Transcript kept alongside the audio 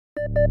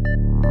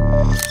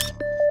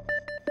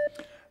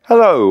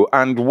Hello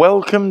and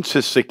welcome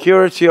to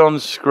Security on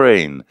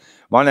Screen.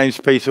 My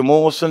name's Peter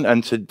Mawson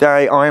and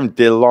today I am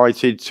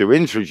delighted to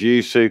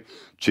introduce you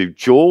to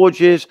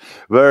Georges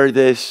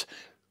Verdis,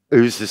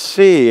 who's the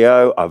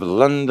CEO of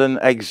London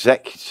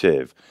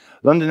Executive.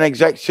 London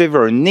Executive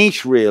are a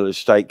niche real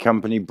estate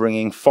company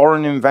bringing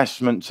foreign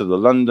investment to the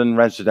London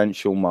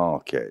residential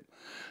market.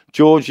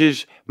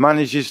 Georges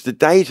manages the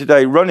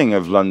day-to-day running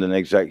of London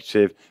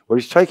Executive, where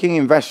he's taking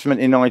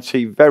investment in IT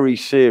very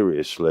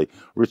seriously,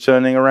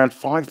 returning around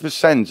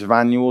 5% of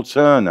annual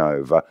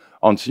turnover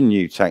onto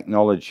new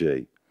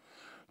technology.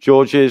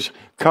 Georges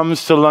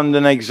comes to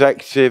London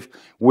Executive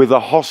with a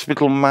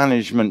hospital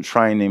management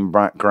training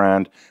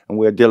background, and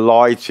we're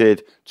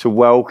delighted to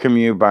welcome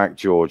you back,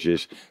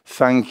 Georges.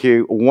 Thank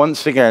you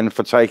once again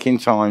for taking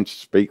time to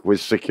speak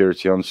with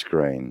Security on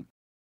Screen.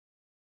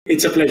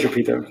 It's a pleasure,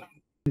 Peter.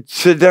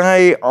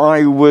 Today,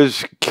 I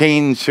was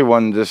keen to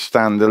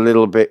understand a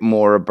little bit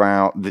more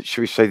about,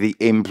 shall we say, the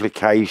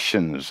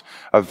implications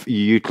of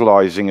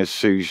utilising a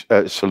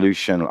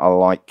solution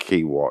like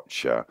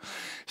KeyWatcher.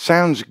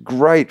 Sounds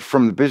great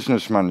from the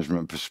business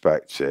management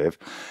perspective.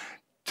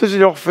 Does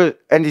it offer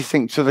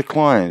anything to the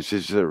clients?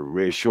 Is there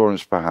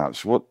reassurance,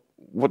 perhaps? What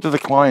do the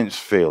clients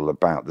feel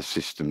about the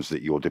systems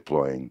that you're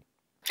deploying?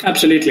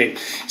 Absolutely.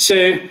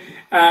 So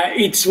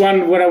it's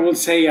what I will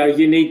say, a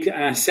unique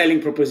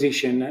selling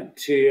proposition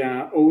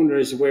to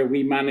owners where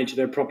we manage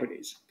their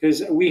properties,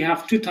 because we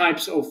have two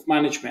types of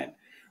management.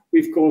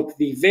 We've got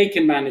the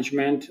vacant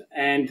management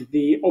and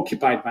the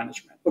occupied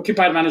management.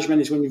 Occupied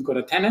management is when you've got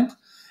a tenant,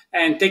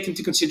 and take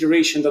into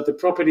consideration that the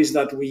properties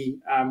that we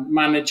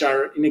manage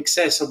are in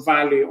excess of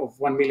value of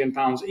 £1 million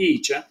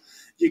each.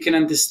 You can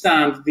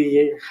understand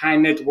the high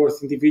net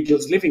worth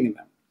individuals living in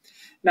them.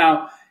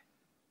 Now,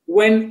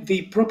 when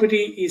the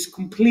property is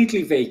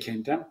completely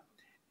vacant,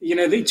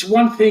 it's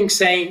one thing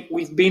saying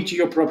we've been to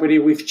your property,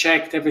 we've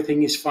checked,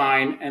 everything is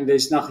fine, and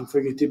there's nothing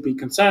for you to be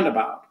concerned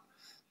about.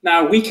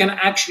 Now, we can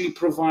actually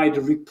provide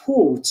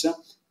reports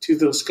to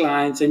those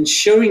clients and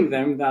showing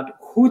them that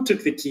who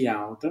took the key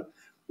out,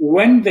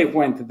 when they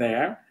went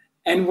there,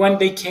 and when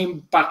they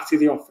came back to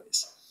the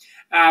office.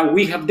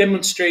 We have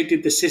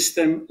demonstrated the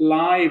system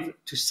live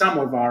to some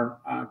of our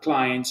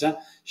clients,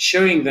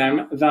 showing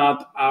them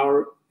that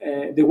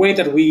the way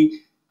that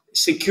we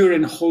secure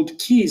and hold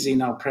keys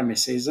in our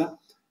premises,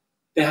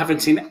 they haven't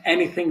seen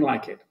anything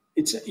like it.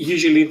 It's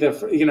usually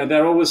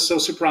they're always so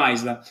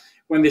surprised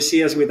when they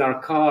see us with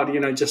our card,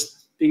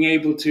 just being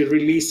able to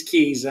release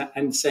keys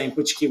and saying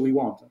which key we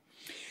want.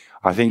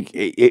 I think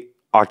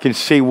I can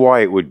see why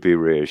it would be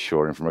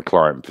reassuring from a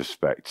client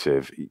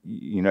perspective.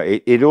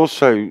 It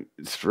also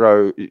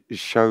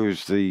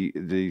shows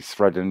the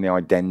thread and the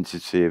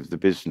identity of the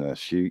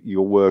business.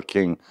 You're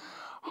working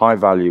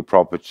high-value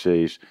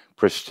properties,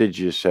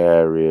 prestigious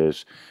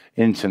areas,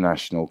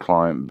 international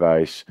client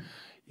base.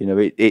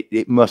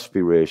 It must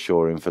be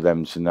reassuring for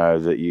them to know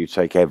that you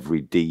take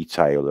every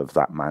detail of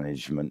that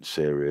management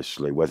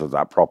seriously, whether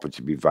that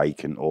property be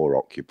vacant or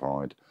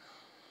occupied.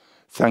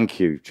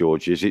 Thank you,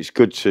 Georges. It's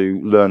good to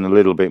learn a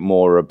little bit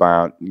more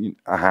about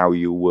how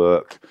you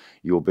work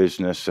your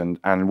business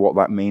and what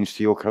that means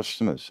to your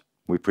customers.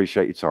 We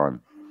appreciate your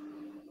time.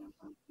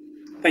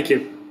 Thank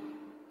you.